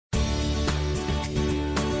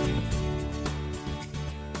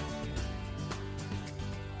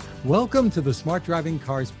Welcome to the Smart Driving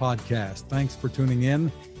Cars podcast. Thanks for tuning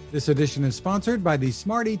in. This edition is sponsored by the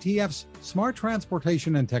Smart ETF's Smart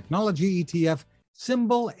Transportation and Technology ETF,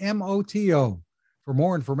 symbol MOTO. For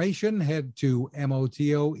more information, head to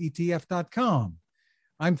motoetf.com.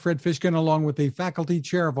 I'm Fred Fishkin, along with the Faculty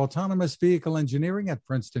Chair of Autonomous Vehicle Engineering at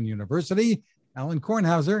Princeton University, Alan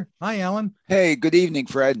Kornhauser. Hi, Alan. Hey, good evening,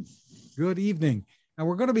 Fred. Good evening. Now,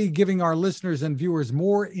 we're going to be giving our listeners and viewers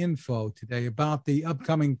more info today about the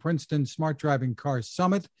upcoming Princeton Smart Driving Car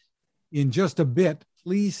Summit in just a bit.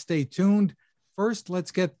 Please stay tuned. First, let's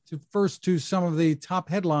get to some of the top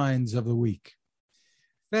headlines of the week.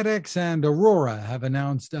 FedEx and Aurora have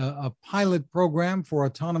announced a pilot program for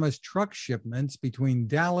autonomous truck shipments between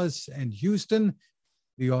Dallas and Houston.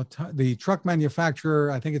 The truck manufacturer,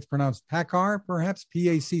 I think it's pronounced PACCAR, perhaps,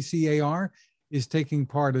 P-A-C-C-A-R, is taking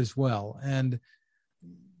part as well. And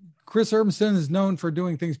Chris Urbanson is known for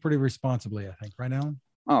doing things pretty responsibly, I think, right, Alan?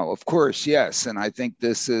 Oh, of course, yes, and I think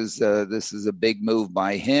this is a big move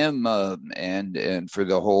by him, and for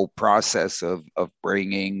the whole process of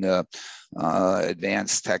bringing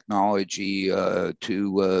advanced technology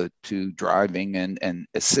to driving and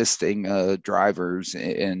assisting drivers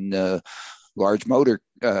in large motor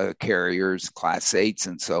carriers, Class 8s,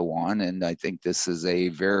 and so on. And I think this is a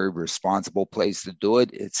very responsible place to do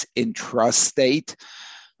it. It's intrastate.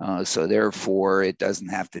 So therefore, it doesn't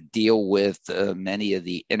have to deal with many of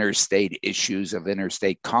the interstate issues of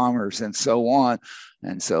interstate commerce and so on.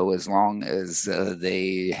 And so as long as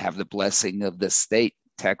they have the blessing of the state,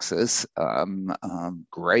 Texas,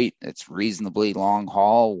 great. It's reasonably long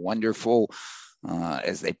haul, wonderful.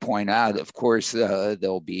 As they point out, of course,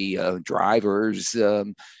 there'll be drivers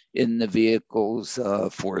in the vehicles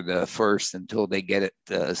for the first until they get it,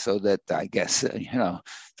 so that I guess,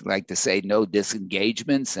 like to say, no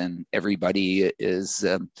disengagements, and everybody is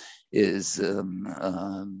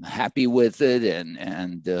happy with it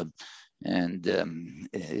and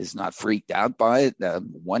is not freaked out by it.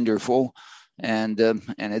 Wonderful. And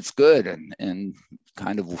it's good. And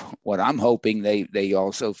kind of what I'm hoping they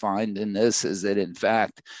also find in this is that, in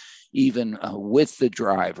fact, even with the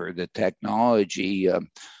driver, the technology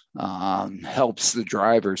helps the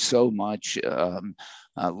driver so much,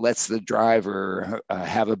 lets the driver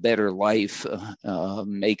have a better life,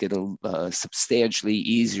 make it substantially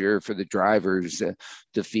easier for the drivers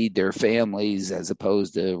to feed their families, as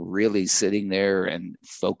opposed to really sitting there and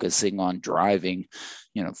focusing on driving,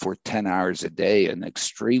 for 10 hours a day, an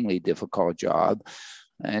extremely difficult job.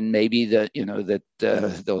 And maybe that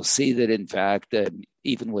they'll see that, in fact,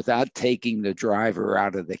 even without taking the driver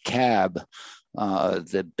out of the cab,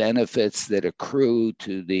 the benefits that accrue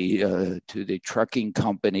to the trucking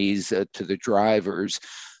companies, to the drivers,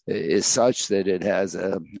 is such that it has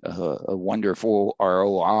a wonderful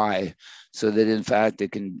ROI, so that, in fact,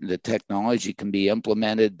 the technology can be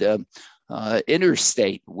implemented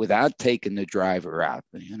interstate without taking the driver out.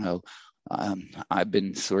 I've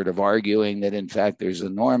been sort of arguing that, in fact, there's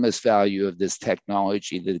enormous value of this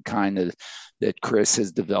technology, the kind of that Chris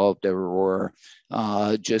has developed at Aurora,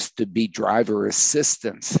 just to be driver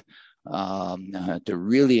assistance, to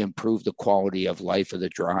really improve the quality of life of the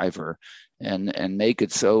driver and make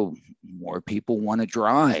it so more people want to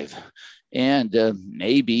drive, and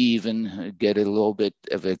maybe even get a little bit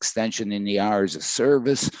of extension in the hours of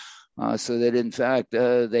service, so that, in fact,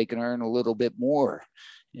 they can earn a little bit more.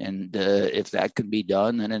 And if that can be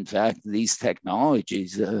done, then, in fact, these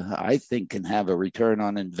technologies, I think, can have a return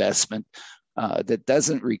on investment that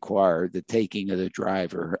doesn't require the taking of the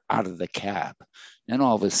driver out of the cab. And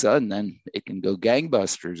all of a sudden, then it can go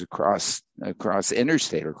gangbusters across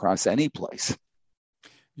interstate or across any place.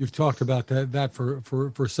 You've talked about that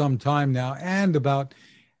for some time now, and about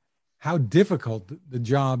how difficult the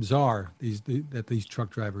jobs are that these truck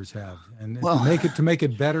drivers have, and to make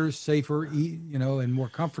it better, safer, and more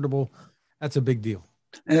comfortable. That's a big deal.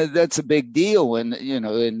 That's a big deal. And,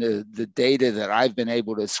 in the data that I've been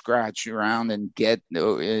able to scratch around and get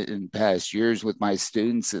in past years with my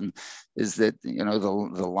students, and is that,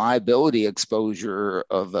 the liability exposure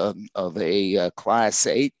of a Class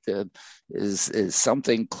 8 is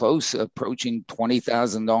something close, approaching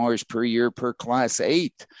 $20,000 per year per Class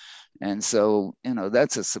 8. And so,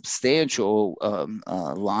 that's a substantial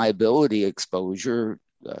liability exposure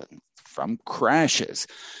from crashes.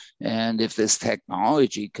 And if this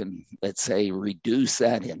technology can, let's say, reduce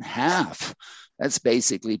that in half, that's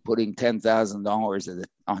basically putting $10,000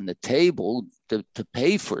 on the table to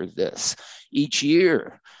pay for this each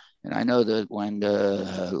year. And I know that when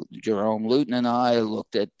Jerome Luton and I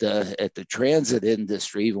looked at the transit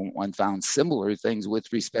industry, one found similar things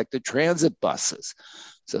with respect to transit buses.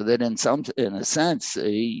 so that in a sense,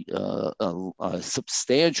 a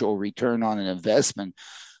substantial return on an investment,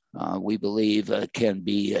 we believe, can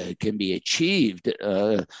be achieved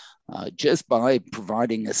just by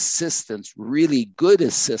providing assistance, really good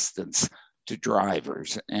assistance to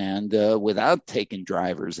drivers, and without taking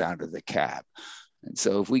drivers out of the cab. And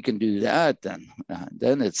so if we can do that, then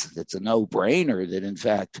it's a no-brainer that, in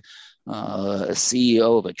fact, a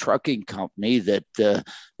CEO of a trucking company that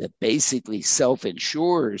basically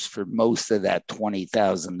self-insures for most of that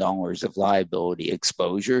 $20,000 of liability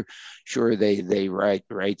exposure. Sure, they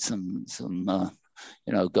write some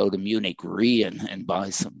go to Munich Re and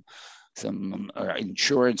buy some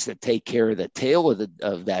insurance that take care of the tail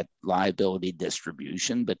of that liability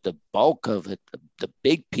distribution, but the bulk of it, the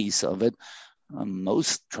big piece of it,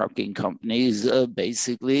 most trucking companies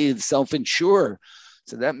basically self-insure.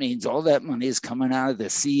 So that means all that money is coming out of the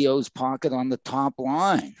CEO's pocket on the top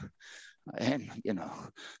line. And,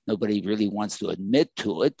 nobody really wants to admit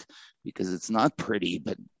to it because it's not pretty.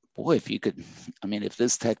 But boy, if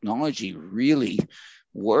this technology really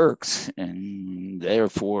works and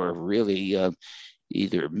therefore really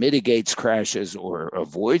either mitigates crashes or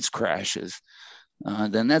avoids crashes,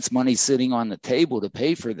 then that's money sitting on the table to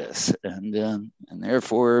pay for this, and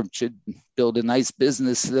therefore should build a nice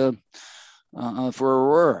business for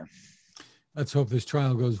Aurora. Let's hope this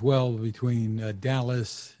trial goes well between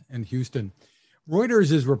Dallas and Houston.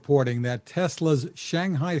 Reuters is reporting that Tesla's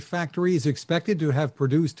Shanghai factory is expected to have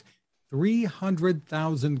produced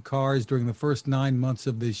 300,000 cars during the first 9 months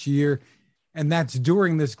of this year, and that's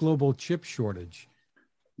during this global chip shortage.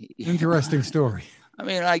 Interesting story.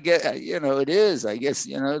 I guess, it is. I guess,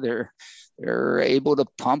 they're able to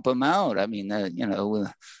pump them out.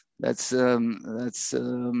 That's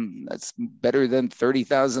better than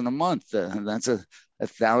 30,000 a month. That's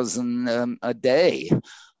 1,000 a day.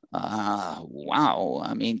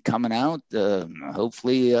 Wow. Coming out,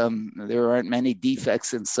 hopefully there aren't many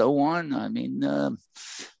defects and so on.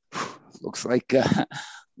 Looks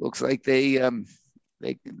like they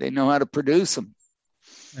know how to produce them.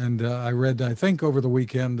 And I read, I think over the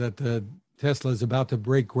weekend, that Tesla is about to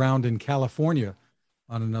break ground in California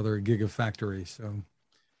on another gigafactory. So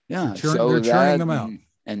yeah, they're churning them out.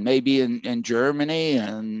 And maybe in Germany,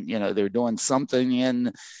 and they're doing something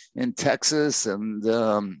in Texas, and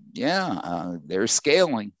they're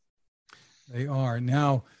scaling. They are.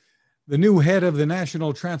 Now, the new head of the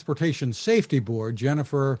National Transportation Safety Board,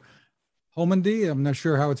 Jennifer Homendy, I'm not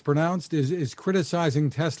sure how it's pronounced, is criticizing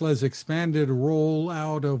Tesla's expanded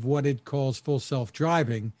rollout of what it calls full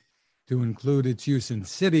self-driving to include its use in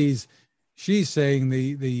cities. She's saying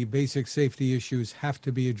the basic safety issues have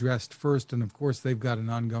to be addressed first, and of course they've got an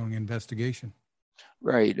ongoing investigation.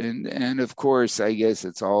 Right, and of course, I guess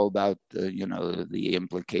it's all about the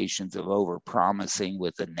implications of overpromising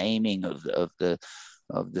with the naming of the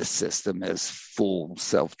system as full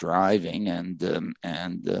self-driving, and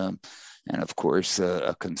of course,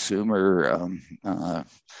 a consumer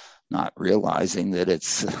not realizing that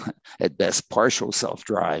it's at best partial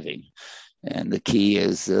self-driving. And the key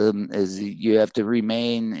is you have to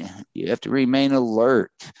remain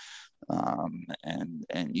alert,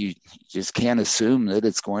 and you just can't assume that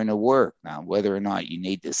it's going to work. Now, whether or not you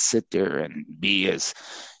need to sit there and be as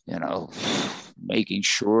making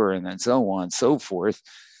sure and then so on and so forth.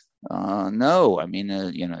 No,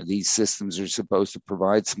 these systems are supposed to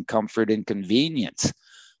provide some comfort and convenience,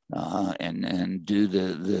 and do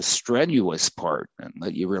the strenuous part and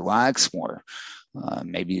let you relax more.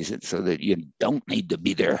 Maybe so that you don't need to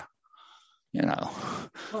be there. Well,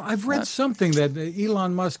 I've read something that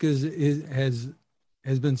Elon Musk has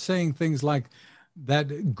been saying things like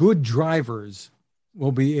that good drivers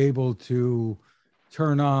will be able to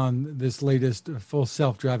turn on this latest full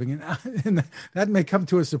self-driving, and that may come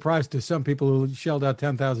to a surprise to some people who shelled out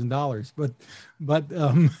 $10,000. But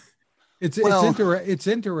it's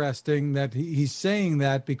interesting that he's saying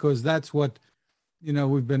that, because that's what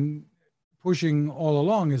we've been pushing all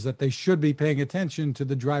along, is that they should be paying attention to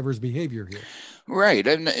the driver's behavior here. Right.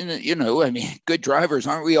 And good drivers,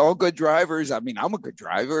 aren't we all good drivers? I'm a good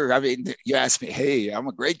driver. You ask me, hey, I'm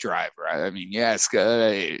a great driver. You ask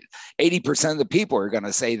 80% of the people are going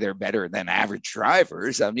to say they're better than average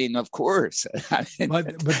drivers. Of course. But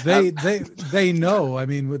they know,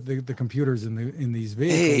 with the computers in these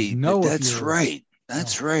vehicles, that's right.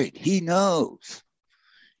 That's right. He knows.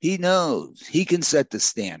 He can set the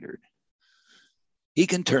standard. He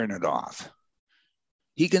can turn it off.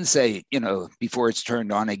 He can say, before it's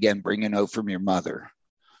turned on again, bring a note from your mother.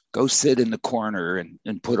 Go sit in the corner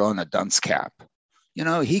and put on a dunce cap.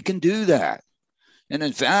 He can do that. And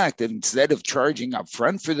in fact, instead of charging up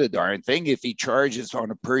front for the darn thing, if he charges on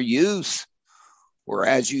a per use or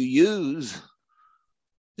as you use,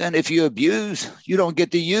 then if you abuse, you don't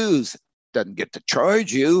get to use. Doesn't get to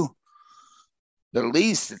charge you. But at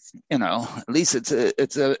least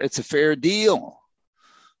it's a fair deal.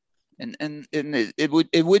 And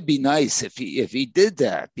it would be nice if he did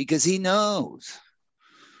that, because he knows.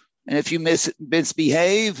 And if you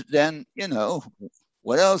misbehave, then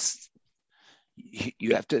what else?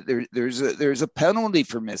 You have to. There's a penalty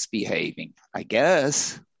for misbehaving, I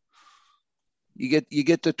guess. You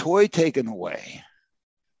get the toy taken away.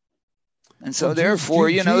 And so, therefore,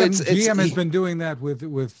 GM has been doing that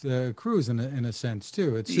with Cruise in a sense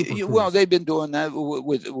too. It's Super Cruise. Well, they've been doing that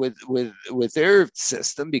with their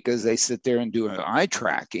system, because they sit there and do eye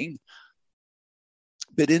tracking.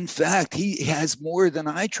 But in fact, he has more than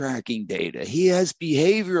eye tracking data. He has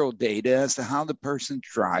behavioral data as to how the person's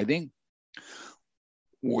driving,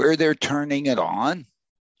 where they're turning it on,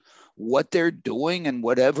 what they're doing, and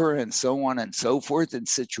whatever, and so on and so forth in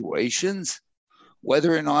situations.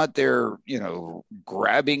 Whether or not they're,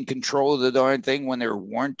 grabbing control of the darn thing when they're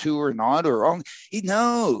warned to or not, or wrong, he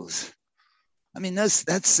knows. I mean, that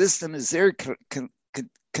system is there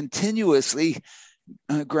continuously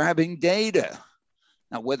grabbing data.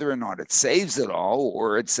 Now, whether or not it saves it all,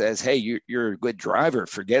 or it says, hey, you're a good driver,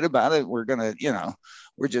 forget about it. We're going to,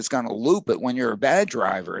 we're just going to loop it when you're a bad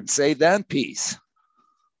driver and save that piece.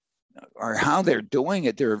 Or how they're doing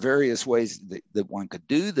it. There are various ways that one could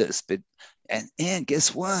do this, but and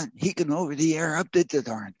guess what? He can over the air update the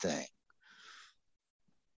darn thing.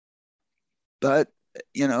 But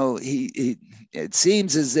it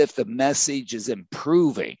seems as if the message is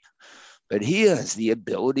improving, but he has the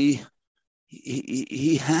ability.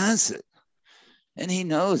 He has it, and he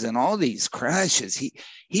knows in all these crashes.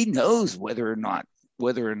 He knows whether or not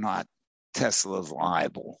Tesla's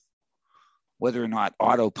liable, whether or not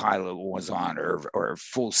autopilot was on, or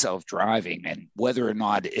full self-driving, and whether or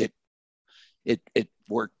not it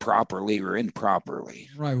worked properly or improperly.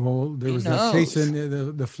 Right. Well, there was that case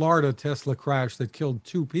in the Florida Tesla crash that killed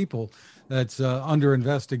 2 people. That's under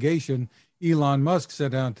investigation. Elon Musk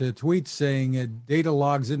sent out a tweet saying data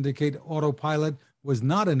logs indicate autopilot was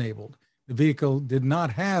not enabled. The vehicle did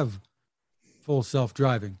not have full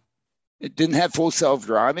self-driving. It didn't have full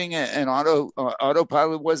self-driving, and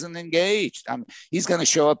autopilot wasn't engaged. He's going to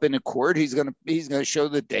show up in a court. He's going to show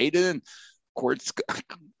the data, and court's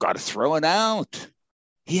got to throw it out.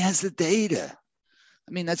 He has the data.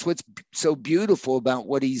 I mean, that's what's so beautiful about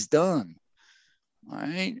what he's done. All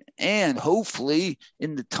right. And hopefully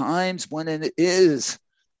in the times when it is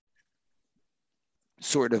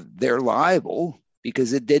sort of they're liable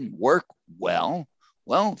because it didn't work well,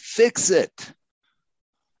 fix it.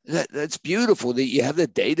 That's beautiful that you have the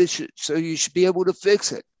data, so you should be able to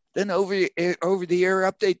fix it. Then over the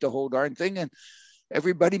air update the whole darn thing, and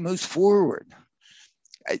everybody moves forward.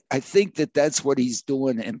 I think that's what he's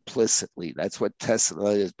doing implicitly. That's what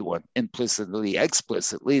Tesla is doing implicitly,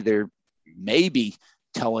 explicitly. They're maybe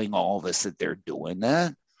telling all of us that they're doing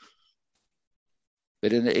that.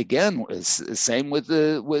 But again, it's the same with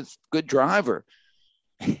Good Driver.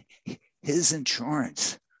 His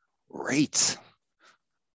insurance rates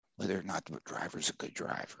whether or not the driver's a good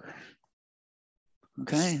driver.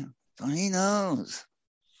 Okay, so he knows.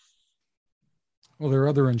 Well, there are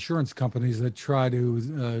other insurance companies that try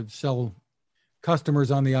to sell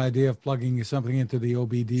customers on the idea of plugging something into the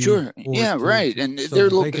OBD. Sure. Yeah, right. And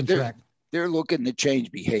they're looking to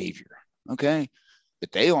change behavior. Okay,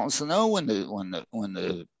 but they also know when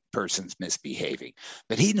the person's misbehaving.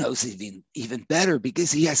 But he knows even better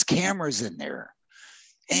because he has cameras in there,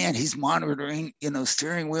 and he's monitoring,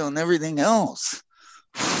 steering wheel and everything else.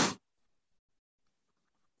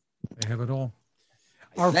 They have it all.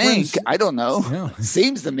 I don't know. Yeah.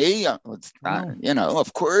 Seems to me, it's not,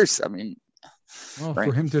 of course. I mean, well,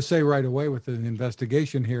 for him to say right away with an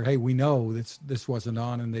investigation here, hey, we know this wasn't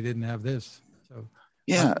on and they didn't have this. So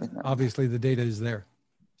yeah, obviously the data is there.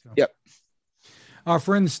 So. Yep. Our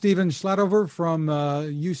friend Steven Schlatover from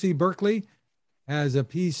UC Berkeley has a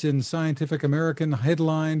piece in Scientific American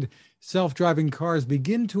headlined "Self-Driving Cars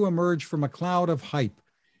Begin to Emerge from a Cloud of Hype."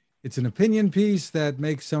 It's an opinion piece that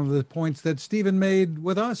makes some of the points that Stephen made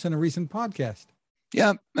with us in a recent podcast.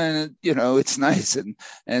 Yeah, and it's nice, and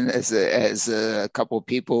as a couple of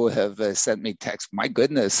people have sent me text, my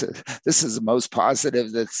goodness, this is the most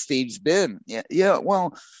positive that Steve's been. Yeah.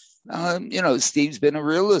 Well, Steve's been a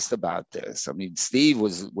realist about this. I mean, Steve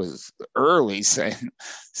was early saying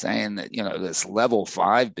that this level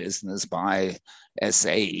 5 business by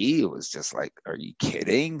SAE was just like, are you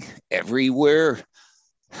kidding? Everywhere.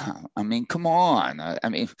 I mean, come on. I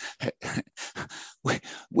mean,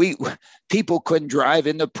 we people couldn't drive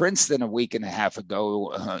into Princeton a week and a half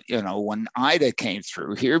ago, when Ida came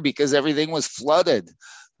through here because everything was flooded.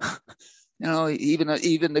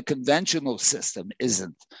 Even the conventional system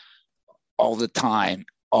isn't all the time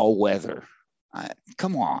all weather.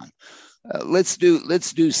 Come on. Let's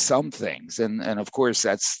do some things, and of course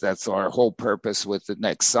that's our whole purpose with the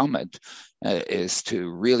next summit, is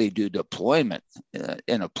to really do deployment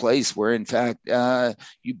in a place where in fact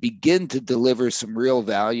you begin to deliver some real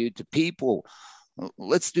value to people.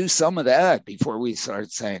 Let's do some of that before we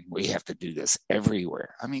start saying we have to do this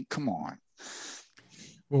everywhere. I mean, come on.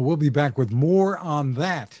 Well, we'll be back with more on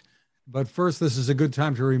that, but first, this is a good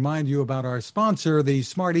time to remind you about our sponsor, the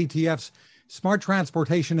Smart ETF's Smart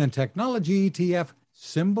Transportation and Technology ETF,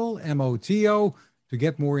 symbol MOTO. To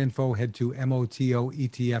get more info, head to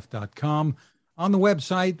motoetf.com. On the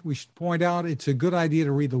website, we should point out it's a good idea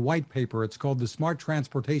to read the white paper. It's called the Smart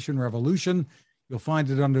Transportation Revolution. You'll find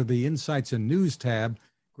it under the Insights and News tab.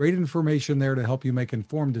 Great information there to help you make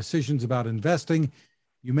informed decisions about investing.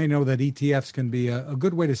 You may know that ETFs can be a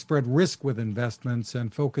good way to spread risk with investments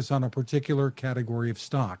and focus on a particular category of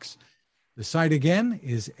stocks. The site again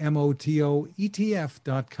is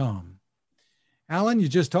motoetf.com. Alan, you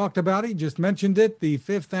just talked about it, you just mentioned it, the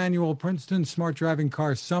 5th annual Princeton Smart Driving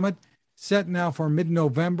Car Summit, set now for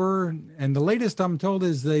mid-November. And the latest, I'm told,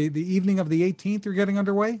 is the evening of the 18th you're getting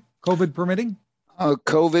underway, COVID permitting?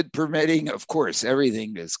 COVID permitting, of course,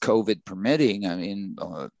 everything is COVID permitting. I mean,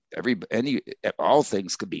 all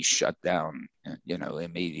things could be shut down,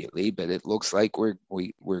 immediately. But it looks like we're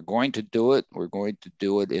going to do it. We're going to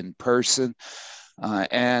do it in person,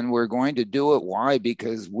 and we're going to do it. Why?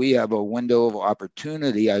 Because we have a window of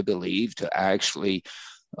opportunity, I believe, to actually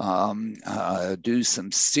do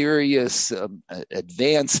some serious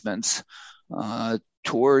advancements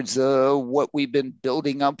towards what we've been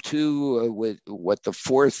building up to, with what the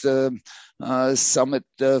 4th summit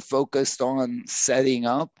focused on setting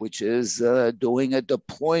up, which is doing a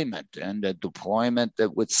deployment, and a deployment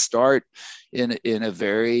that would start in a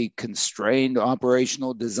very constrained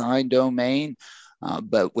operational design domain,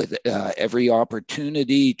 but with every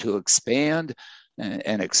opportunity to expand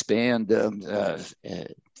and expand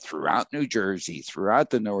throughout New Jersey, throughout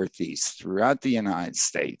the Northeast, throughout the United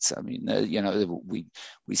States. I mean,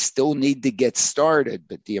 we still need to get started,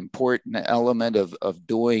 but the important element of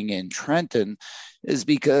doing in Trenton is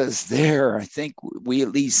because there, I think we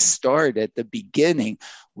at least start at the beginning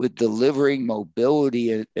with delivering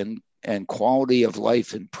mobility and quality of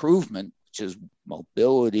life improvement, which is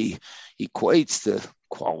mobility equates to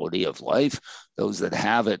quality of life. Those that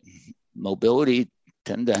have it, mobility,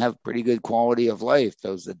 tend to have pretty good quality of life.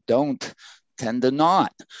 Those that don't tend to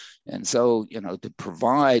not. And so, to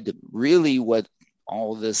provide really what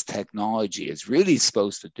all this technology is really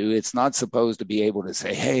supposed to do, it's not supposed to be able to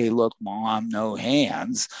say, hey, look, Mom, no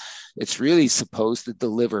hands. It's really supposed to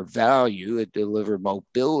deliver value, deliver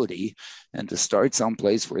mobility, and to start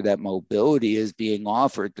someplace where that mobility is being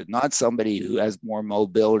offered to not somebody who has more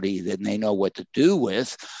mobility than they know what to do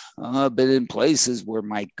with, but in places where,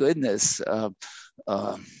 my goodness,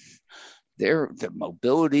 the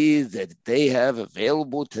mobility that they have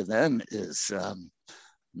available to them is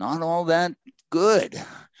not all that good.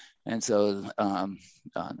 And so,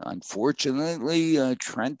 unfortunately,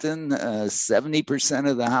 Trenton, 70%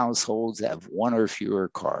 of the households have one or fewer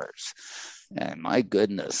cars. And my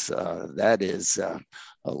goodness, that is a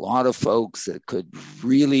lot of folks that could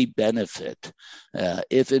really benefit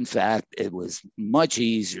if, in fact, it was much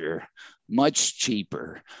easier, much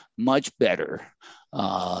cheaper, much better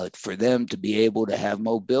for them to be able to have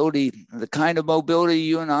mobility, the kind of mobility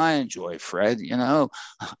you and I enjoy, Fred. I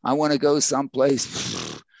want to go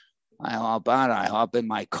someplace. I hop in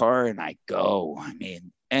my car and I go. I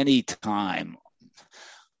mean, anytime,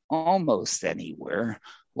 almost anywhere.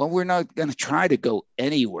 Well, we're not going to try to go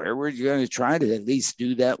anywhere. We're going to try to at least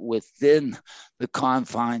do that within the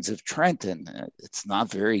confines of Trenton. It's not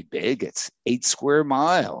very big. It's 8 square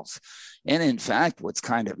miles. And in fact, what's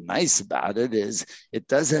kind of nice about it is it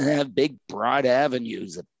doesn't have big, broad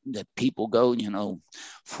avenues that people go,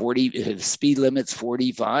 40, speed limit's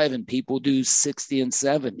 45 and people do 60 and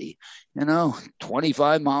 70.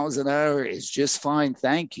 25 miles an hour is just fine.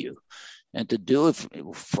 Thank you. And to do it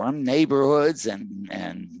from neighborhoods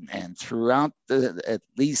and throughout at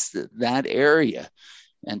least that area,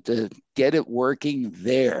 and to get it working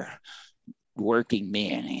there, working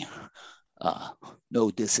meaning no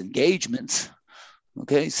disengagements,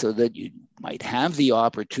 okay, so that you might have the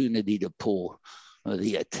opportunity to pull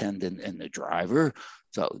the attendant and the driver.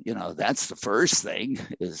 So, that's the first thing,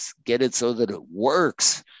 is get it so that it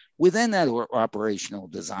works within that operational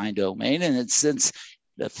design domain. And since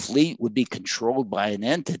the fleet would be controlled by an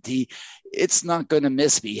entity, it's not going to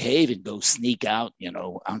misbehave and go sneak out,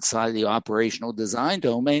 outside the operational design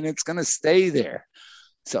domain. It's going to stay there.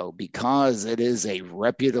 So because it is a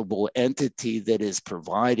reputable entity that is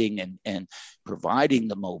providing and providing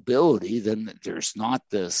the mobility, then there's not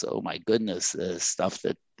this, oh my goodness, stuff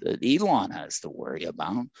that Elon has to worry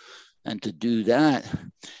about. And to do that,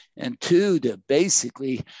 and two, to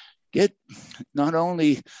basically get not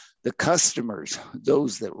only the customers,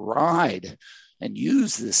 those that ride and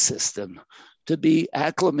use this system, to be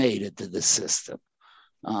acclimated to the system,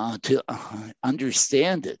 to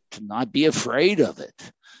understand it, to not be afraid of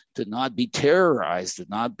it, to not be terrorized, to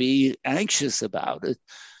not be anxious about it,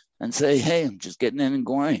 and say, hey, I'm just getting in and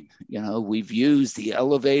going. We've used the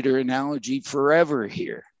elevator analogy forever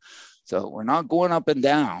here. So we're not going up and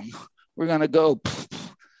down. We're going to go.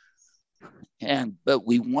 But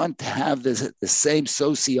we want to have the same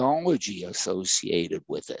sociology associated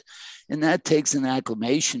with it. And that takes an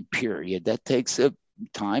acclimation period. That takes a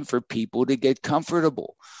time for people to get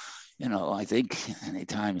comfortable. I think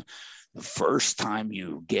anytime, the first time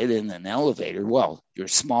you get in an elevator, well, you're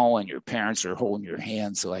small and your parents are holding your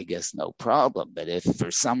hand, so I guess no problem. But if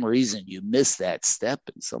for some reason you miss that step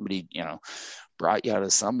and somebody, brought you out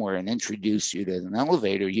of somewhere and introduced you to an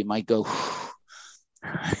elevator, you might go,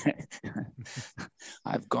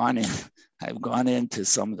 I've gone into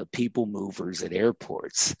some of the people movers at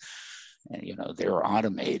airports, and they're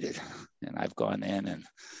automated, and I've gone in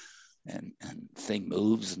and thing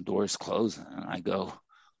moves and doors close, and I go,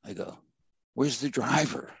 where's the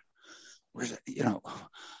driver?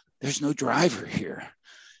 There's no driver here.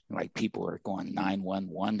 Like, people are going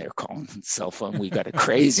 911, they're calling cell phone. We got a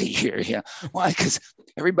crazy here. Yeah. Why? Because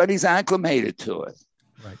everybody's acclimated to it.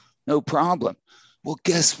 Right. No problem. Well,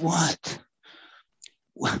 guess what?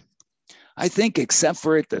 I think, except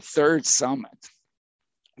for at the third summit,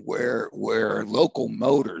 where Local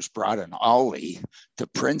Motors brought an Ollie to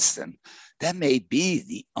Princeton, that may be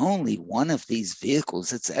the only one of these vehicles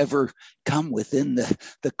that's ever come within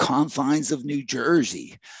the confines of New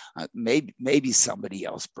Jersey. Maybe somebody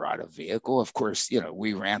else brought a vehicle. Of course,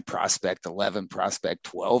 we ran Prospect 11, Prospect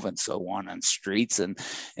 12, and so on streets, and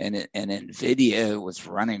NVIDIA was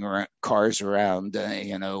running cars around,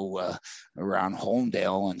 around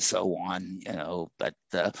Holmdel and so on, but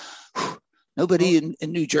nobody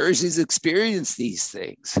in New Jersey's experienced these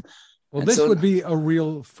things. Well, this would be a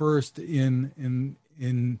real first in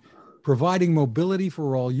providing mobility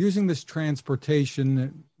for all, using this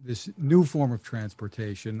transportation, this new form of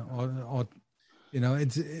transportation.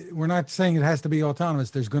 We're not saying it has to be autonomous.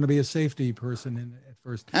 There's going to be a safety person in at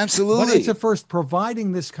first. Absolutely. But it's a first,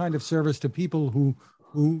 providing this kind of service to people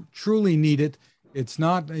who truly need it. It's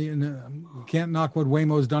not, we can't knock what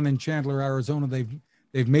Waymo's done in Chandler, Arizona.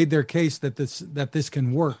 They've made their case that this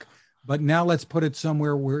can work. But now let's put it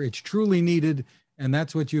somewhere where it's truly needed, and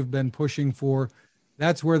that's what you've been pushing for.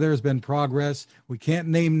 That's where there's been progress. We can't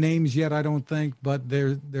name names yet, I don't think, but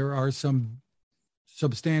there are some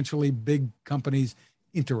substantially big companies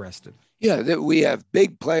interested. Yeah, we have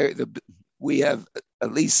big players. We have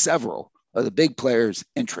at least several of the big players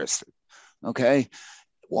interested. Okay,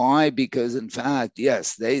 why? Because in fact,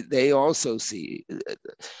 yes, they also see.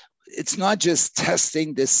 It's not just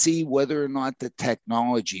testing to see whether or not the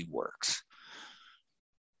technology works.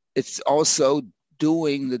 It's also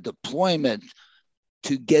doing the deployment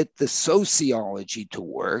to get the sociology to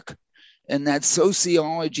work, and that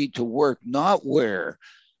sociology to work not where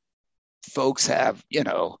folks have,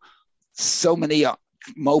 so many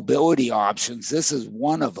mobility options. This is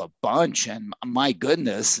one of a bunch, and my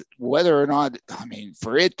goodness, whether or not,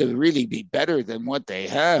 for it to really be better than what they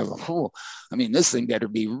have, this thing better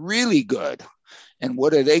be really good. And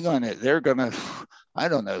what are they they're gonna, I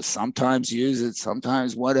don't know, sometimes use it,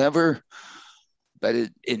 sometimes whatever. But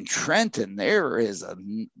in Trenton, there is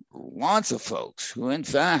lots of folks who, in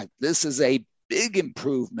fact, this is a big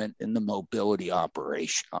improvement in the mobility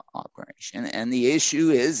operation. And the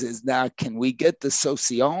issue is now, can we get the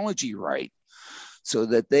sociology right so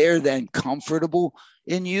that they're then comfortable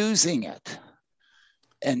in using it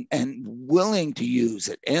and willing to use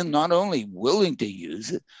it, and not only willing to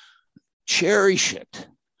use it, cherish it,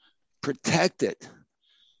 protect it,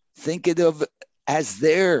 think it of as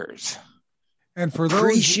theirs. And for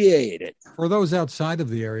appreciate it. For those outside of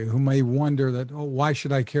the area who may wonder that, why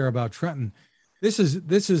should I care about Trenton? This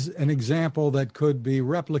is an example that could be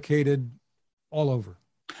replicated all over.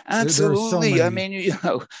 Absolutely.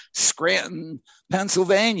 So Scranton,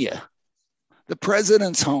 Pennsylvania. the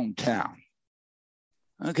president's hometown.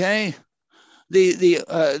 Okay.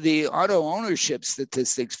 The auto ownership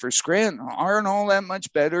statistics for Scranton aren't all that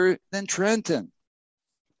much better than Trenton.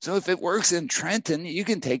 So if it works in Trenton, you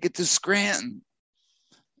can take it to Scranton.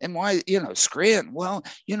 And why, Scranton? Well,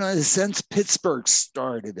 since Pittsburgh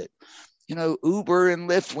started it, Uber and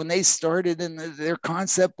Lyft, when they started, and their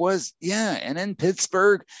concept was, and in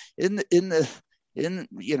Pittsburgh, in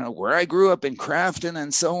where I grew up in Crafton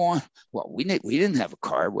and so on. Well, we didn't have a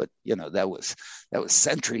car. That was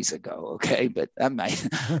centuries ago. Okay, but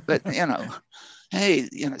hey,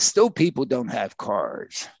 still people don't have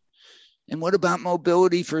cars. And what about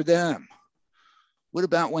mobility for them? What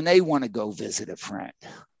about when they want to go visit a friend?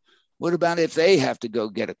 What about if they have to go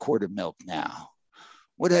get a quart of milk now?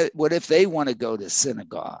 What if they want to go to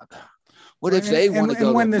synagogue? What if they want to go to mosque?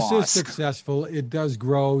 And when this is successful, it does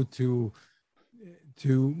grow to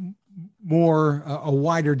more a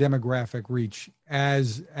wider demographic reach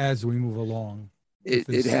as we move along.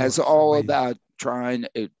 It has all about trying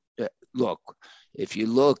to look. If you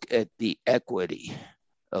look at the equity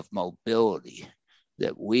of mobility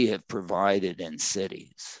that we have provided in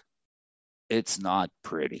cities, it's not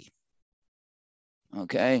pretty.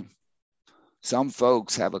 Okay. Some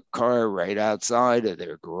folks have a car right outside of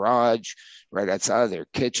their garage, right outside of their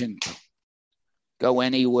kitchen. Go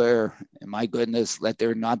anywhere, and my goodness, let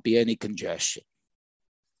there not be any congestion.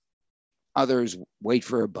 Others wait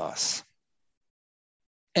for a bus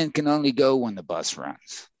and can only go when the bus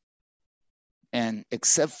runs. And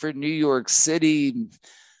except for New York City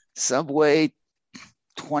subway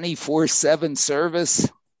 24/7 service,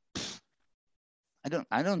 I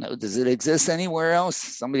don't know. Does it exist anywhere else?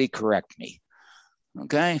 Somebody correct me.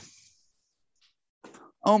 Okay.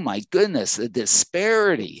 Oh my goodness, the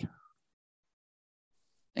disparity.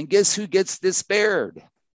 And guess who gets despaired?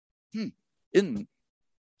 In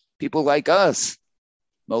people like us,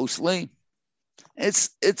 mostly.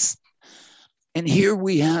 And here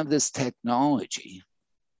we have this technology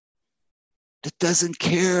that doesn't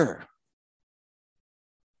care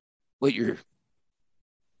what you're.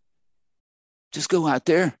 Just go out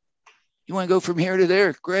there. You want to go from here to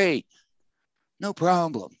there? Great. No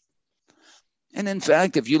problem. And in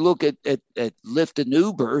fact, if you look at Lyft and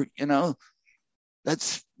Uber,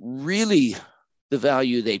 that's really the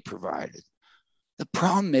value they provided. The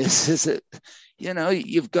problem is that,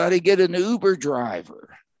 you've got to get an Uber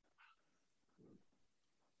driver.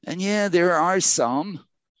 And there are some,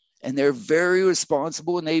 and they're very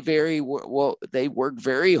responsible, and they work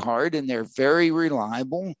very hard, and they're very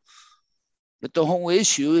reliable. But the whole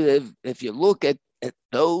issue, if you look at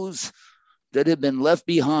those that have been left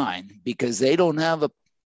behind because they don't have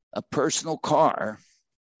a personal car,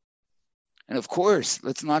 and of course,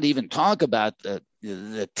 let's not even talk about the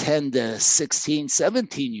 10 to 16,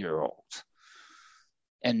 17-year-olds,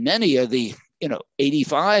 and many of the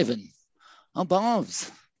 85 and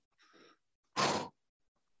above.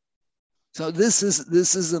 So this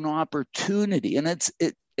is an opportunity, and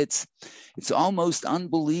it's almost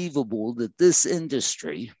unbelievable that this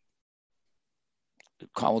industry,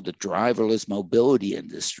 called the driverless mobility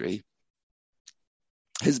industry,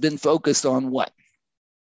 has been focused on what?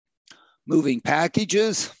 Moving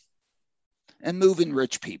packages and moving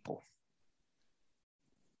rich people.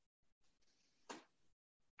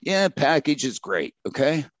 Yeah, package is great,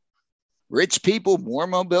 okay? Rich people, more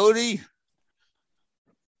mobility.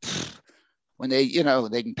 When they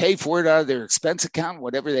can pay for it out of their expense account,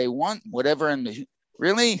 whatever they want, whatever.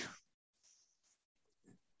 Really?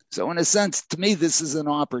 So in a sense, to me, this is an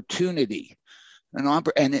opportunity,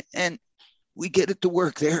 and we get it to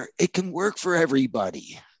work there. It can work for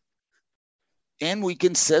everybody. And we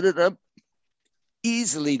can set it up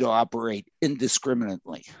easily to operate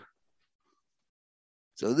indiscriminately.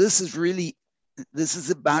 So this is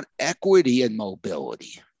about equity and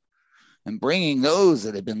mobility and bringing those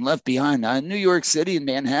that have been left behind. Now, in New York City and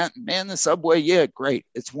Manhattan, man, the subway, yeah, great.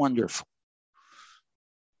 It's wonderful.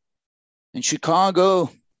 In Chicago,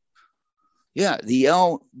 yeah, the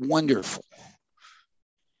L, wonderful.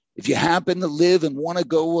 If you happen to live and want to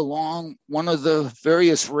go along one of the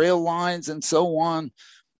various rail lines and so on,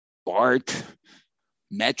 BART,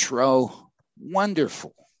 Metro,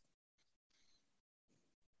 wonderful.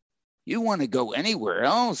 You want to go anywhere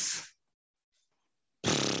else?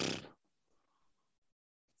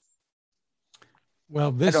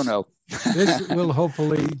 Well, I don't know. This will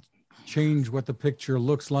hopefully change what the picture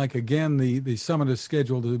looks like. Again, the summit is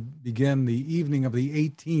scheduled to begin the evening of the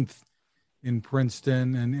 18th in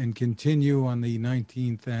Princeton and continue on the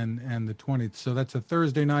 19th and the 20th. So that's a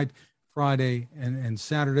Thursday night, Friday, and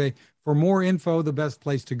Saturday. For more info, the best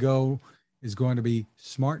place to go is going to be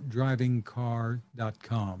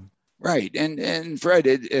smartdrivingcar.com. Right, and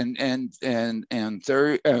Friday and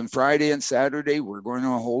Friday and Saturday we're going to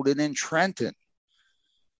hold it in Trenton,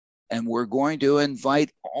 and we're going to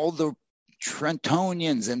invite all the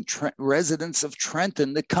Trentonians and residents of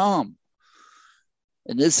Trenton to come.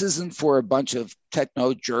 And this isn't for a bunch of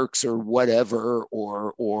techno jerks or whatever,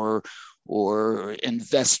 or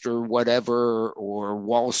investor whatever, or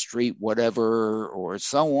Wall Street whatever, or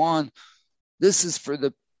so on. This is for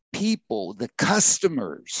the people, the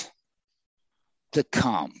customers, to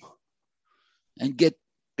come and get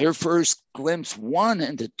their first glimpse, one,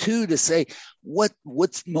 and two, to say,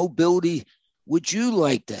 what's mobility would you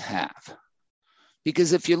like to have?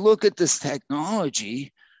 Because if you look at this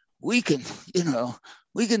technology, we can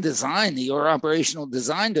design your operational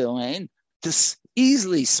design domain to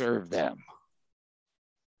easily serve them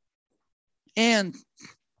and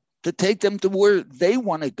to take them to where they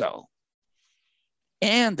want to go,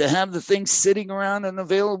 and to have the things sitting around and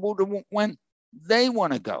available to when they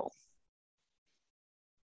want to go.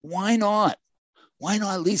 Why not? Why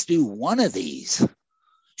not at least do one of these?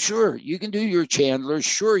 Sure, you can do your Chandlers.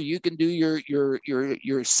 Sure, you can do your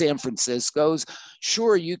San Franciscos.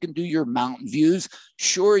 Sure, you can do your Mountain Views.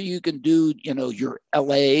 Sure, you can do, your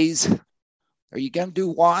LAs. Are you going to do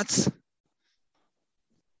Watts?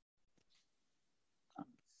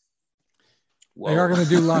 They are going to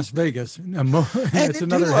do Las Vegas. It's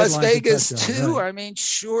another do Las Vegas too. Right. I mean,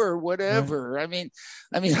 sure, whatever. Right.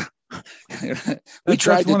 I mean, we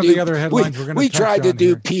tried to do other headlines we tried to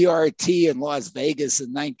do PRT in Las Vegas in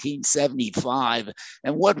 1975,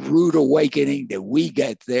 and what rude awakening did we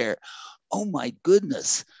get there? Oh my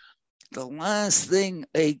goodness! The last thing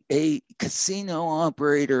a casino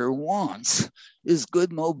operator wants is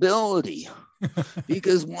good mobility.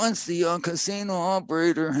 Because once the casino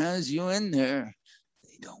operator has you in there,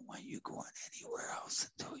 they don't want you going anywhere else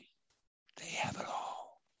until they have it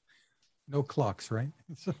all. No clocks, right?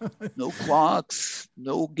 No clocks,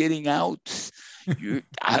 no getting out.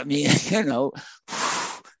 Whoa.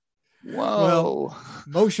 Well,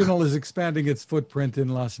 Motional is expanding its footprint in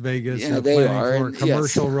Las Vegas. Yeah, they are. For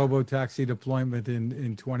commercial robotaxi deployment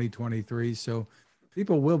in 2023. So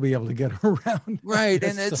people will be able to get around. Right.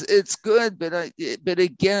 And it's good. But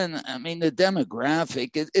again, the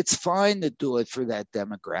demographic, it's fine to do it for that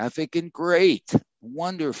demographic, and great,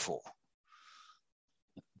 wonderful.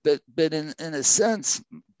 But in a sense,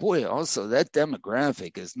 boy, also that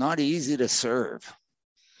demographic is not easy to serve.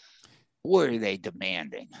 Boy, are they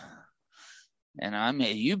demanding. And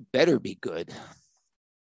you better be good.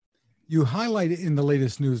 You highlight in the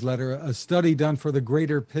latest newsletter a study done for the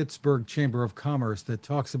Greater Pittsburgh Chamber of Commerce that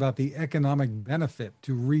talks about the economic benefit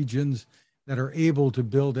to regions that are able to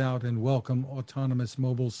build out and welcome autonomous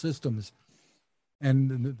mobile systems.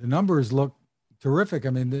 And the numbers look terrific.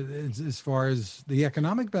 As far as the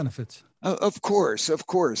economic benefits. Of course, and of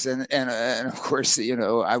course,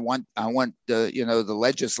 I want the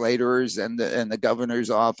legislators and the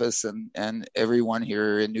governor's office and everyone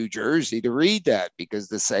here in New Jersey to read that, because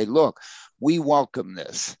to say, look, we welcome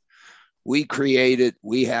this, we create it,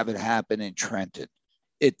 we have it happen in Trenton.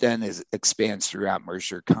 It then expands throughout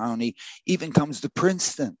Mercer County, even comes to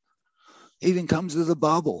Princeton, even comes to the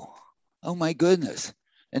bubble. Oh my goodness!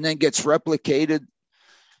 And then gets replicated,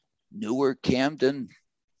 Newark, Camden,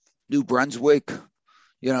 New Brunswick,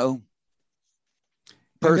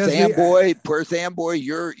 Perth Amboy,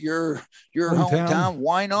 your hometown.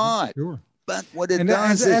 Why not? Sure. But what it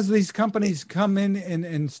does as these companies come in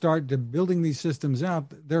and start building these systems out,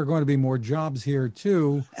 there are going to be more jobs here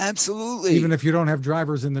too. Absolutely. Even if you don't have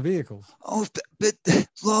drivers in the vehicles. Oh, but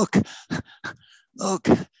look,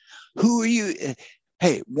 who are you?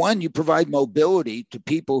 Hey, one, you provide mobility to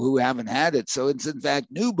people who haven't had it. So it's in fact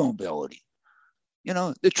new mobility.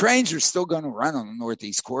 The trains are still going to run on the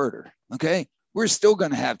Northeast Corridor. Okay. We're still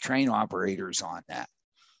going to have train operators on that.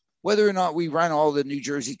 Whether or not we run all the New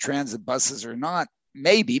Jersey Transit buses or not,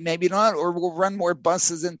 maybe not, or we'll run more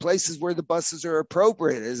buses in places where the buses are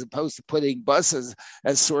appropriate, as opposed to putting buses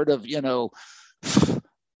as sort of,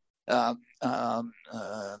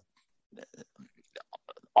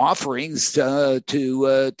 offerings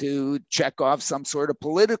to check off some sort of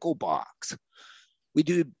political box. We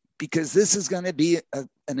do, because this is going to be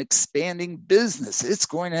an expanding business. It's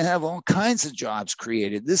going to have all kinds of jobs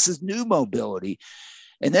created. This is new mobility.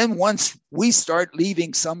 And then once we start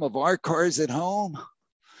leaving some of our cars at home,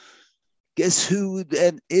 guess who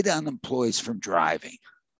then it unemploys from driving?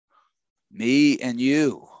 Me and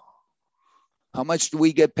you. How much do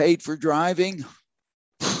we get paid for driving?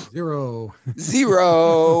 Zero.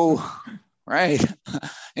 Right.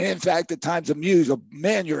 And in fact, at times amused, oh,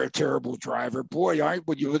 man, you're a terrible driver. Boy, aren't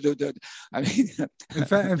you? I mean,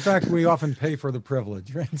 in fact, we often pay for the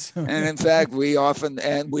privilege, right? So, and in fact, we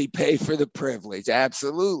pay for the privilege.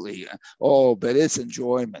 Absolutely. Oh, but it's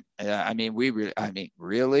enjoyment. I mean,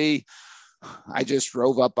 really, I just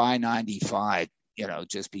drove up I-95,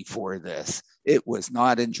 just before this. It was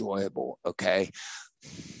not enjoyable. Okay.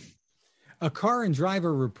 A car and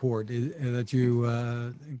driver report that you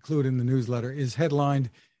include in the newsletter is headlined,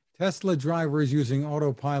 Tesla drivers using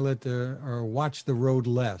autopilot or watch the road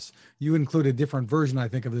less. You include a different version, I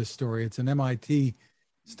think, of this story. It's an MIT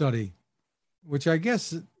study, which I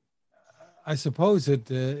suppose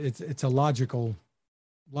it's a logical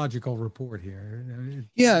report here.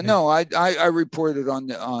 I reported on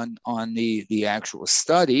the actual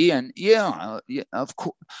study, and of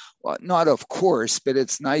course, well, not of course, but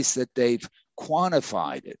it's nice that they've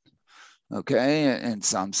quantified it. Okay, in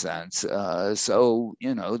some sense. So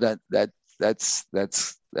that's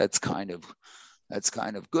kind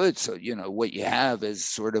of good. So what you have is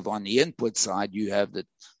sort of on the input side, you have the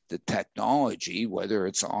technology, whether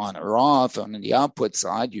it's on or off. On the output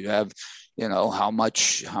side, you have how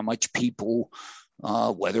much people,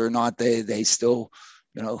 whether or not they still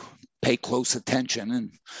pay close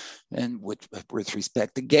attention and with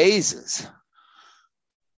respect to gazes.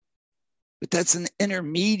 But that's an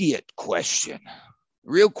intermediate question.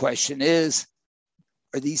 The real question is,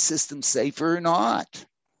 are these systems safer or not?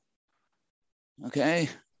 Okay.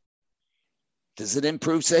 Does it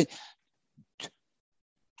improve? Say,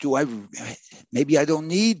 maybe I don't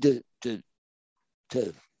need to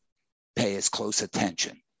pay as close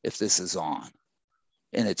attention if this is on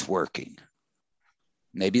and it's working.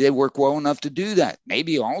 Maybe they work well enough to do that.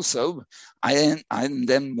 Maybe also I'm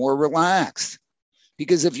then more relaxed.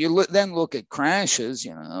 Because if you then look at crashes,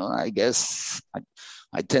 I guess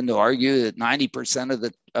I tend to argue that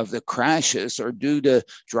 90% of the crashes are due to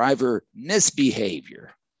driver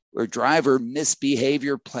misbehavior, or driver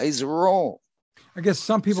misbehavior plays a role. I guess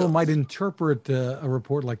some people might interpret a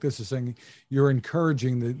report like this as saying you're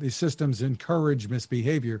encouraging the systems encourage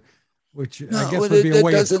misbehavior, which I guess would be a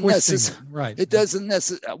way of twisting it. Right. It doesn't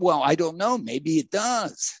necessarily. Well, I don't know. Maybe it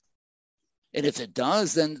does. And if it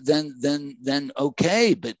does, then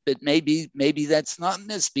okay. But maybe that's not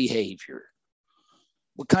misbehavior.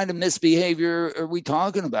 What kind of misbehavior are we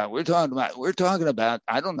talking about? We're talking about.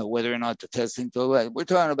 I don't know whether or not the testing. We're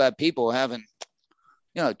talking about people having,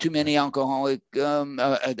 too many alcoholic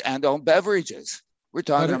and beverages. We're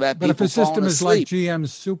talking about people. But if a system is like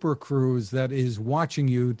GM's Super Cruise that is watching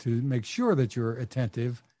you to make sure that you're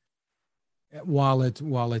attentive while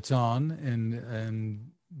it's on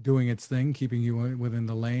and doing its thing, keeping you within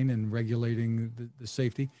the lane and regulating the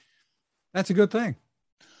safety, that's a good thing.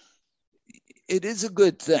 It is a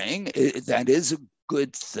good thing. That is a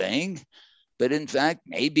good thing. But in fact,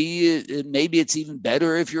 maybe it's even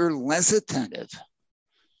better if you're less attentive,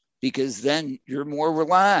 because then you're more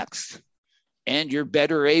relaxed and you're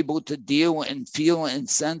better able to deal and feel and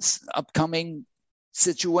sense upcoming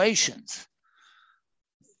situations.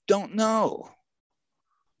 Don't know.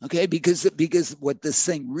 Okay, because what this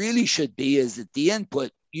thing really should be is that the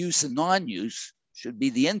input, use and non-use, should be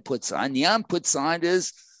the input side. And the output side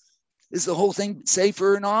is the whole thing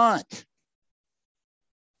safer or not?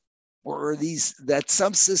 Or are that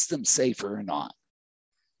subsystem safer or not?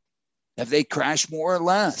 Have they crashed more or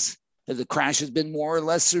less? Have the crashes been more or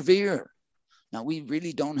less severe? Now, we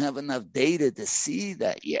really don't have enough data to see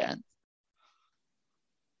that yet.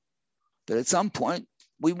 But at some point,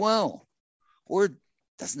 we will. Or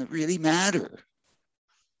doesn't it really matter?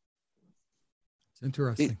 It's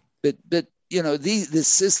interesting. But the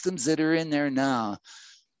systems that are in there now,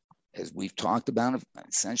 as we've talked about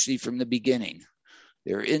essentially from the beginning,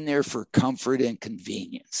 they're in there for comfort and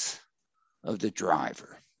convenience of the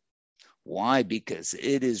driver. Why? Because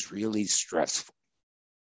it is really stressful.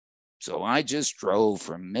 So I just drove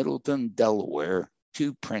from Middleton, Delaware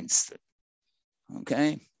to Princeton.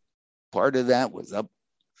 Okay? Part of that was up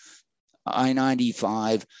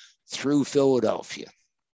I-95 through Philadelphia.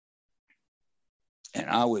 And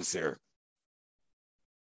I was there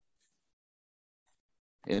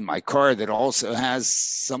in my car that also has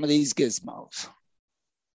some of these gizmos.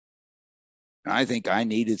 And I think I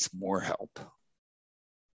needed some more help.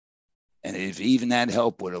 And if even that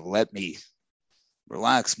help would have let me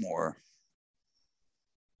relax more,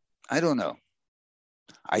 I don't know.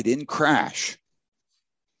 I didn't crash.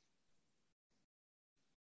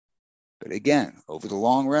 But again, over the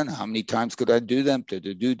long run, how many times could I do them?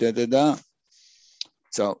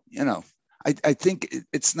 So, I think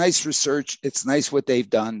it's nice research. It's nice what they've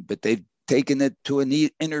done, but they've taken it to an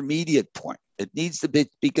intermediate point. It needs to be,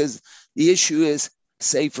 because the issue is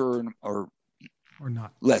safer or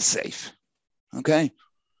not less safe. Okay.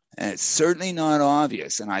 And it's certainly not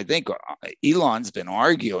obvious. And I think Elon's been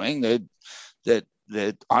arguing that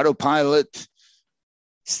autopilot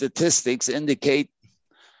statistics indicate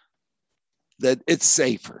that it's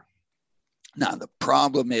safer. Now, the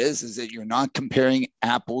problem is that you're not comparing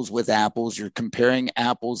apples with apples. You're comparing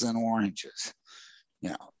apples and oranges.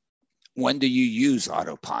 When do you use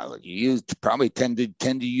autopilot? You probably tend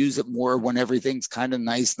to use it more when everything's kind of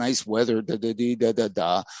nice weather,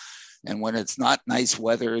 and when it's not nice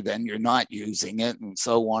weather, then you're not using it, and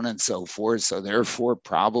so on and so forth. So therefore,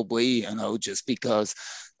 probably, just because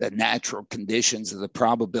the natural conditions of the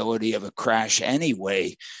probability of a crash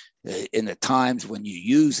anyway, in the times when you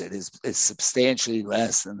use it, is substantially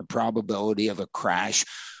less than the probability of a crash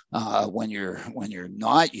when you're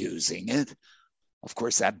not using it. Of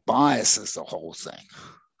course, that biases the whole thing.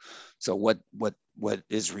 So what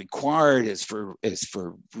is required is for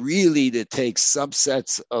really to take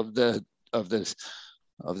subsets of the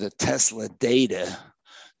Tesla data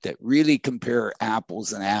that really compare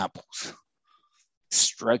apples and apples,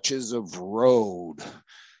 stretches of road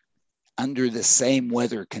under the same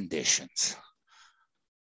weather conditions,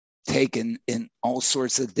 taken in all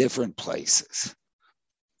sorts of different places.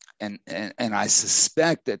 And I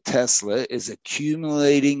suspect that Tesla is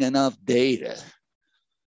accumulating enough data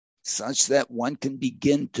such that one can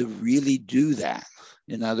begin to really do that.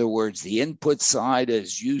 In other words, the input side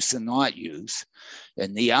is use and not use,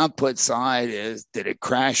 and the output side is, did it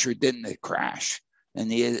crash or didn't it crash?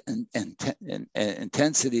 And the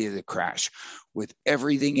intensity of the crash, with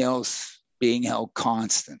everything else being held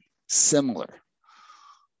constant, similar,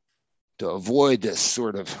 to avoid this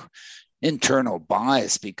sort of internal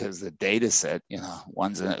bias, because the data set,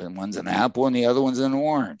 one's an apple and the other one's an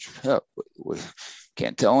orange. We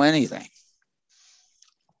can't tell anything,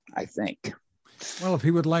 I think. Well, if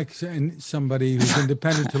he would like somebody who's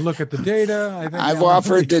independent to look at the data, I think I've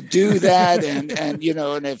offered to do that, and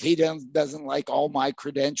if he doesn't like all my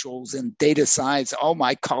credentials in data science, all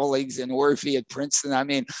my colleagues in Orphe at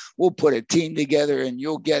Princeton, we'll put a team together, and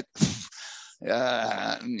you'll get,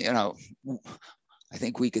 I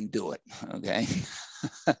think we can do it. Okay.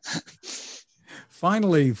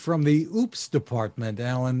 Finally, from the Oops department,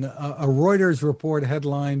 Alan, a Reuters report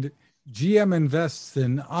headlined, GM invests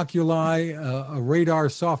in Oculii, a radar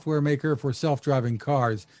software maker for self-driving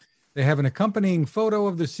cars. They have an accompanying photo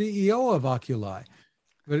of the CEO of Oculii.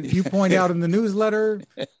 But you point out in the newsletter,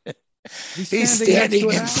 he's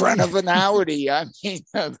standing in front of an Audi. I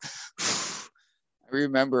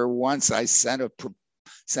remember once I sent a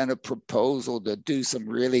proposal to do some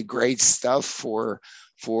really great stuff for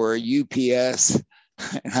UPS,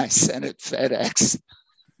 and I sent it FedEx.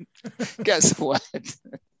 Guess what?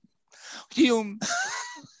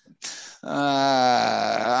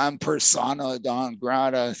 I'm persona non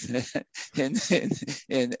grata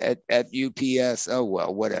at UPS. Oh,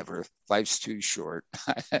 well, whatever. Life's too short.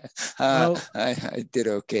 I did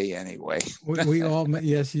okay anyway. we all,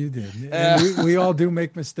 yes, you did. And we all do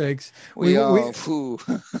make mistakes. If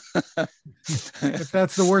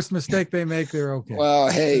that's the worst mistake they make, they're okay. Well,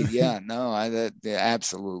 hey,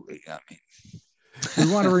 absolutely.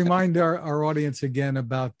 We want to remind our audience again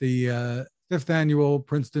about the 5th annual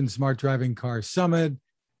Princeton Smart Driving Car Summit,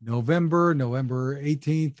 November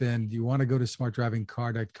 18th, and you want to go to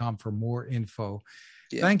smartdrivingcar.com for more info.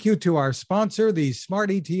 Yeah. Thank you to our sponsor, the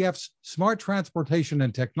Smart ETF's Smart Transportation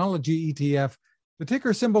and Technology ETF. The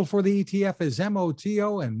ticker symbol for the ETF is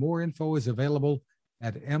MOTO, and more info is available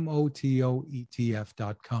at motoetf.com.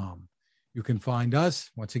 You can find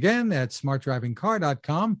us, once again, at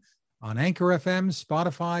smartdrivingcar.com, on Anchor FM,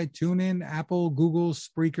 Spotify, TuneIn, Apple, Google,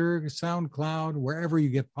 Spreaker, SoundCloud, wherever you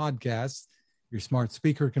get podcasts. Your smart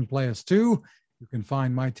speaker can play us too. You can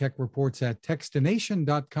find my tech reports at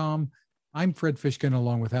techstination.com. I'm Fred Fishkin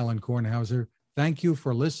along with Alan Kornhauser. Thank you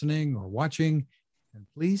for listening or watching, and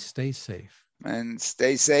please stay safe. And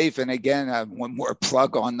stay safe. And again, one more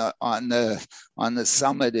plug on the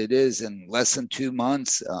summit. It is in less than 2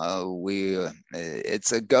 months.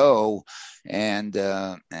 It's a go, and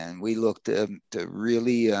we look to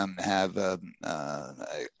really have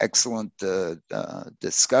excellent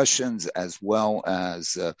discussions, as well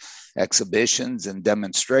as exhibitions and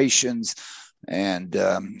demonstrations. And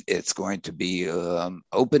it's going to be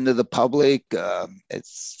open to the public.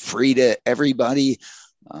 It's free to everybody.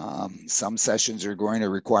 Some sessions are going to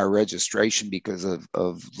require registration because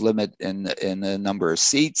of limit in the number of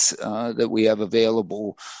seats that we have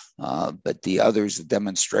available. But the others, the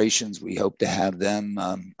demonstrations, we hope to have them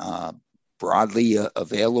broadly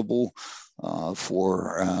available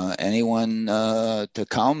for anyone to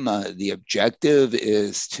come. The objective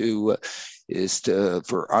is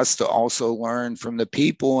for us to also learn from the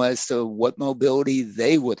people as to what mobility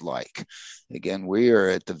they would like. Again, we are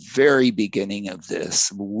at the very beginning of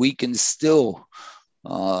this. We can still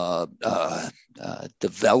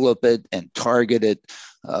develop it and target it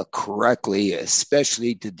correctly,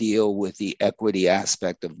 especially to deal with the equity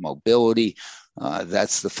aspect of mobility.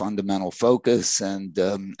 That's the fundamental focus, and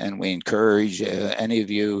we encourage any of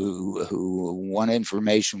you who want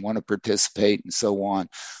information, want to participate, and so on,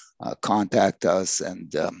 contact us,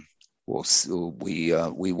 and we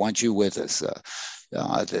want you with us.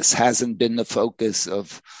 This hasn't been the focus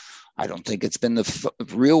of. I don't think it's been the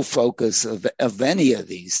real focus of any of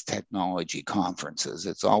these technology conferences.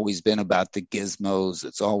 It's always been about the gizmos.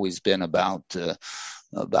 It's always been about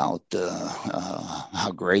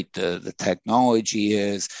how great the technology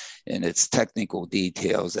is and its technical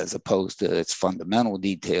details, as opposed to its fundamental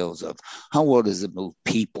details of how well does it move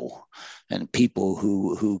people, and people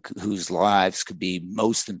whose lives could be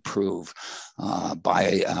most improved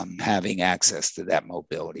by having access to that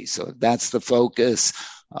mobility. So that's the focus.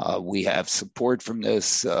 We have support from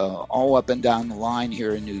this all up and down the line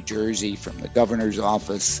here in New Jersey, from the governor's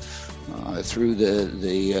office through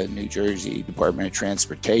the New Jersey Department of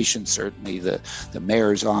Transportation, certainly the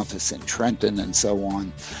mayor's office in Trenton, and so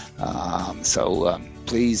on.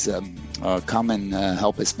 Please come and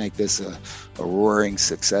help us make this a roaring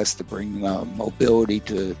success to bring mobility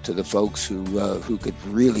to the folks who could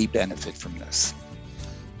really benefit from this.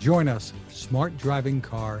 Join us,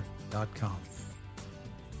 smartdrivingcar.com.